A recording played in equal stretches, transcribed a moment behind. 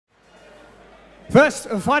First,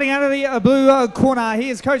 fighting out of the blue corner, he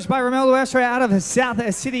is coached by Romeldo Astro out of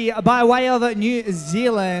South Sydney by way of New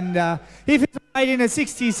Zealand. He weighed in at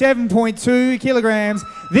 67.2 kilograms.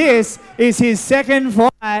 This is his second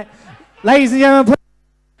fight. Ladies and gentlemen,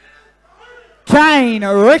 Kane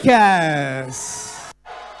Rickus.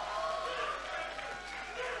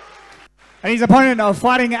 And his opponent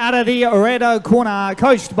fighting out of the red corner,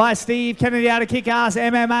 coached by Steve Kennedy out of Kick-Ass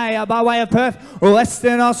MMA by way of Perth,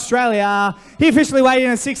 Western Australia. He officially weighed in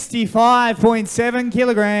at 65.7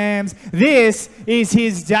 kilograms. This is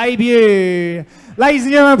his debut. Ladies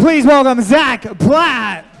and gentlemen, please welcome Zach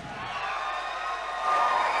Platt.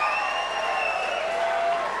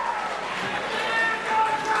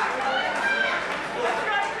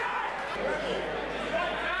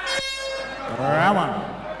 Round one.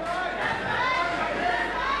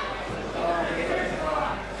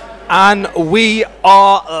 And we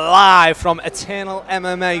are live from Eternal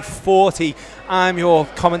MMA 40. I'm your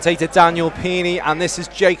commentator, Daniel Peeney, and this is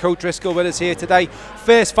Jake O'Driscoll with us here today.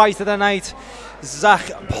 First fight of the night, Zach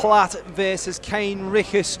Platt versus Kane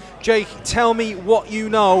Rickus. Jake, tell me what you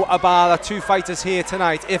know about the two fighters here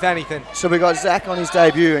tonight, if anything. So we got Zach on his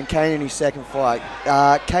debut and Kane in his second fight.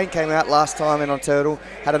 Kane came out last time in on Turtle,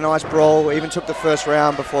 had a nice brawl, even took the first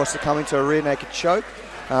round before succumbing to a rear naked choke.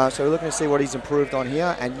 So we're looking to see what he's improved on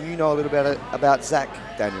here, and you know a little bit about Zach,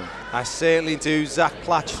 Daniel. I certainly do. Zach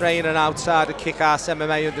Platt training outside of Kick-Ass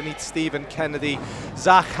MMA underneath Stephen Kennedy.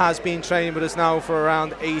 Zach has been training with us now for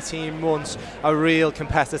around 18 months. A real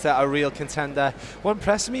competitor, a real contender. What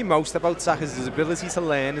impresses me most about Zach is his ability to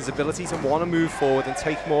learn, his ability to want to move forward and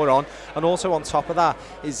take more on, and also on top of that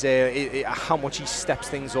is how much he steps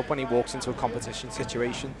things up when he walks into a competition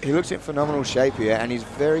situation. He looks in phenomenal shape here, and he's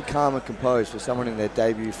very calm and composed for someone in their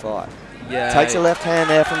debut fight. Yeah, takes a left hand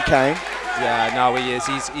there from Kane. Yeah, no, he is.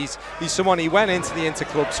 He's someone. He went into the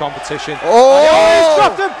interclubs competition. Oh! He's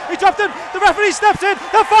dropped him! He dropped him! The referee steps in.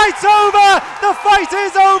 The fight's over. The fight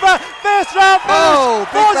is over. First round finish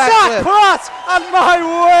for Zach Platt. And my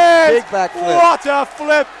word! Big back flip. What a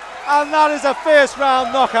flip! And that is a first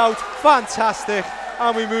round knockout. Fantastic.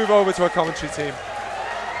 And we move over to a commentary team.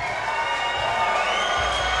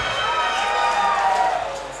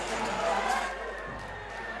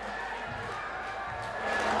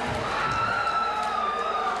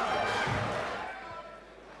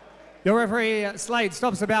 Your referee Slade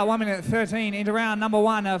stops about 1 minute 13 into round number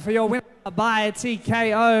one for your winner by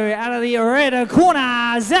TKO out of the red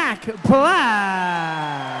corner, Zach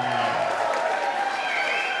Platt.